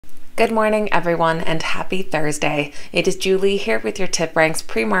Good morning, everyone, and happy Thursday. It is Julie here with your TipRanks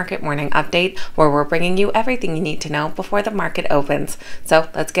pre-market morning update, where we're bringing you everything you need to know before the market opens. So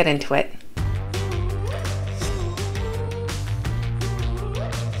let's get into it.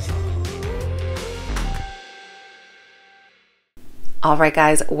 Alright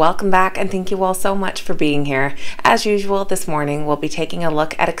guys, welcome back and thank you all so much for being here. As usual, this morning we'll be taking a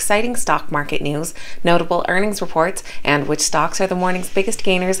look at exciting stock market news, notable earnings reports, and which stocks are the morning's biggest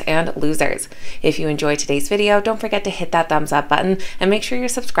gainers and losers. If you enjoyed today's video, don't forget to hit that thumbs up button and make sure you're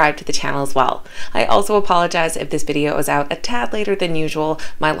subscribed to the channel as well. I also apologize if this video is out a tad later than usual.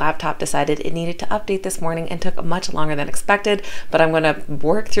 My laptop decided it needed to update this morning and took much longer than expected, but I'm going to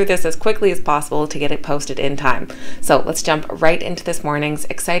work through this as quickly as possible to get it posted in time. So let's jump right into this morning's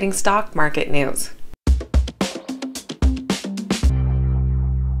exciting stock market news.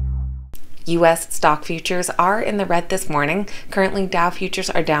 U.S. stock futures are in the red this morning. Currently, Dow futures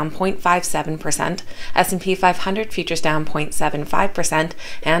are down 0.57%, S&P 500 futures down 0.75%,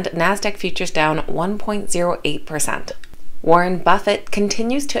 and NASDAQ futures down 1.08%. Warren Buffett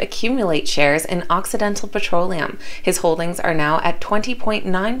continues to accumulate shares in Occidental Petroleum. His holdings are now at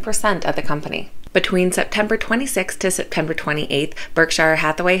 20.9% of the company. Between September 26th to September 28th, Berkshire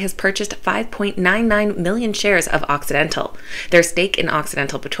Hathaway has purchased 5.99 million shares of Occidental. Their stake in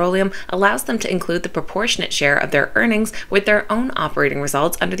Occidental Petroleum allows them to include the proportionate share of their earnings with their own operating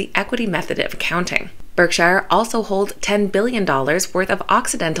results under the equity method of accounting. Berkshire also holds $10 billion worth of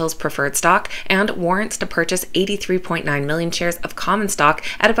Occidental's preferred stock and warrants to purchase 83.9 million shares of common stock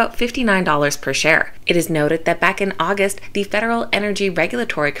at about $59 per share. It is noted that back in August, the Federal Energy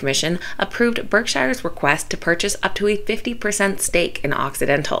Regulatory Commission approved Berkshire's request to purchase up to a 50% stake in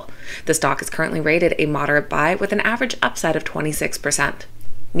Occidental. The stock is currently rated a moderate buy with an average upside of 26%.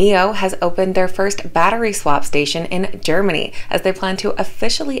 NIO has opened their first battery swap station in Germany as they plan to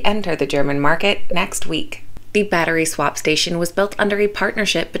officially enter the German market next week. The battery swap station was built under a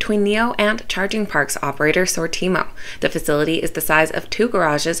partnership between NIO and charging parks operator Sortimo. The facility is the size of 2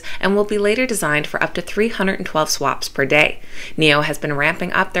 garages and will be later designed for up to 312 swaps per day. NIO has been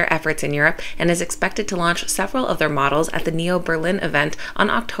ramping up their efforts in Europe and is expected to launch several of their models at the NIO Berlin event on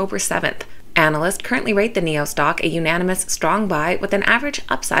October 7th. Analysts currently rate the NIO stock a unanimous strong buy with an average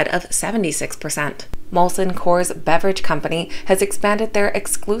upside of 76%. Molson Coors Beverage Company has expanded their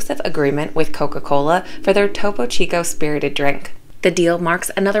exclusive agreement with Coca Cola for their Topo Chico spirited drink. The deal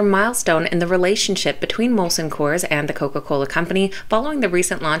marks another milestone in the relationship between Molson Coors and the Coca Cola Company following the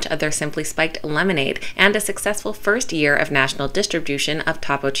recent launch of their Simply Spiked lemonade and a successful first year of national distribution of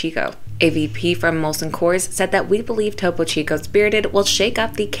Topo Chico. A VP from Molson Coors said that we believe Topo Chico Spirited will shake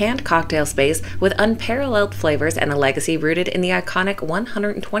up the canned cocktail space with unparalleled flavors and a legacy rooted in the iconic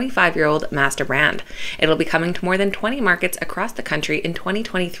 125-year-old master brand. It'll be coming to more than 20 markets across the country in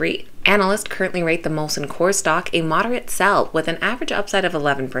 2023. Analysts currently rate the Molson Coors stock a moderate sell with an average upside of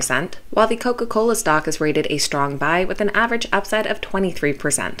 11%, while the Coca Cola stock is rated a strong buy with an average upside of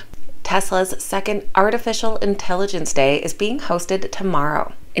 23%. Tesla's second Artificial Intelligence Day is being hosted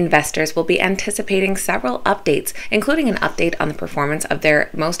tomorrow. Investors will be anticipating several updates, including an update on the performance of their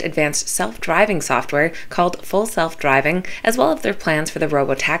most advanced self-driving software called Full Self-Driving, as well as their plans for the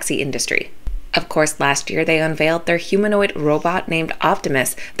robotaxi industry. Of course, last year they unveiled their humanoid robot named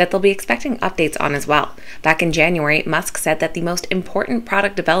Optimus that they'll be expecting updates on as well. Back in January, Musk said that the most important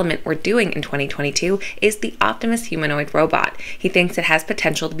product development we're doing in 2022 is the Optimus humanoid robot. He thinks it has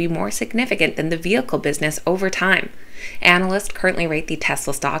potential to be more significant than the vehicle business over time. Analysts currently rate the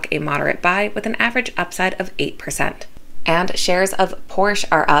Tesla stock a moderate buy with an average upside of 8%. And shares of Porchse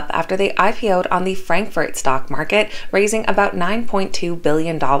are up after they IPO'd on the Frankfurt stock market, raising about $9.2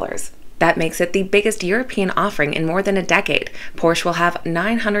 billion. That makes it the biggest European offering in more than a decade. Porchse will have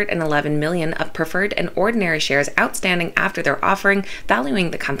 911 million of preferred and ordinary shares outstanding after their offering,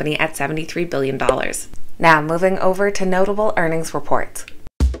 valuing the company at $73 billion. Now moving over to notable earnings reports.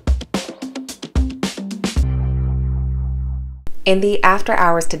 In the after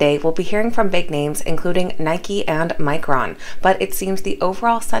hours today, we'll be hearing from big names including Nike and Micron, but it seems the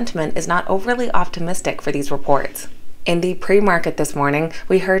overall sentiment is not overly optimistic for these reports. In the pre-market this morning,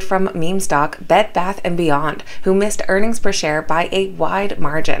 we heard from meme stock Bed Bath & Beyond, who missed earnings per share by a wide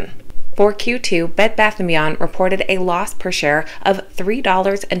margin. For Q2, Bed Bath & Beyond reported a loss per share of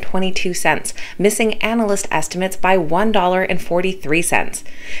 $3.22, missing analyst estimates by $1.43.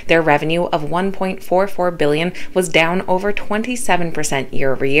 Their revenue of $1.44 billion was down over 27%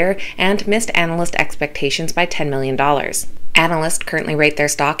 year-over-year and missed analyst expectations by $10 million. Analysts currently rate their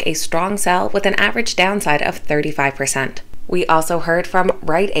stock a strong sell with an average downside of 35%. We also heard from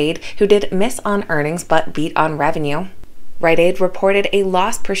Rite Aid, who did miss on earnings but beat on revenue. Rite Aid reported a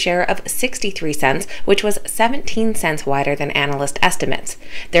loss per share of 63 cents, which was 17 cents wider than analyst estimates.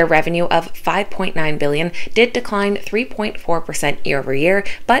 Their revenue of $5.9 billion did decline 3.4% year-over-year,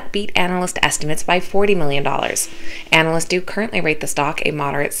 but beat analyst estimates by $40 million. Analysts do currently rate the stock a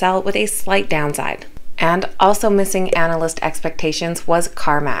moderate sell with a slight downside. And also missing analyst expectations was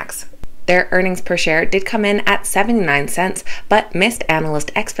CarMax. Their earnings per share did come in at 79 cents, but missed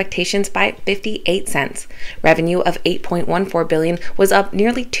analyst expectations by 58 cents. Revenue of $8.14 billion was up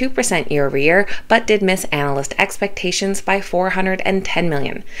nearly 2% year-over-year, but did miss analyst expectations by $410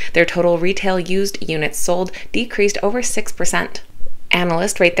 million. Their total retail used units sold decreased over 6%.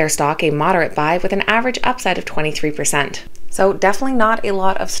 Analysts rate their stock a moderate buy with an average upside of 23%. So definitely not a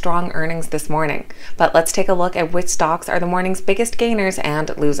lot of strong earnings this morning. But let's take a look at which stocks are the morning's biggest gainers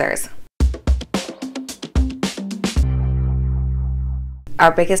and losers.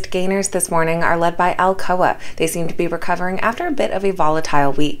 Our biggest gainers this morning are led by Alcoa. They seem to be recovering after a bit of a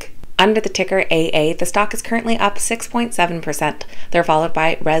volatile week. Under the ticker AA, the stock is currently up 6.7%. They're followed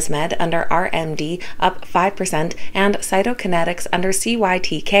by ResMed under RMD up 5% and Cytokinetics under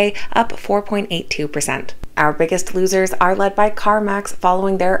CYTK up 4.82%. Our biggest losers are led by CarMax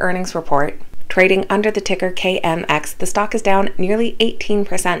following their earnings report. Trading under the ticker KMX, the stock is down nearly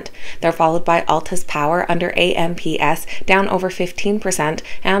 18%. They're followed by Altus Power under AMPS, down over 15%,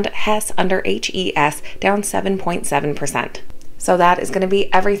 and Hess under HES, down 7.7%. So that is going to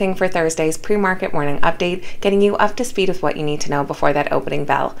be everything for Thursday's pre-market morning update, getting you up to speed with what you need to know before that opening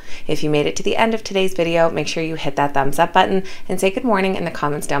bell. If you made it to the end of today's video, make sure you hit that thumbs up button and say good morning in the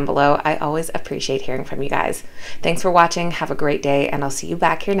comments down below. I always appreciate hearing from you guys. Thanks for watching, have a great day, and I'll see you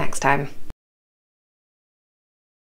back here next time.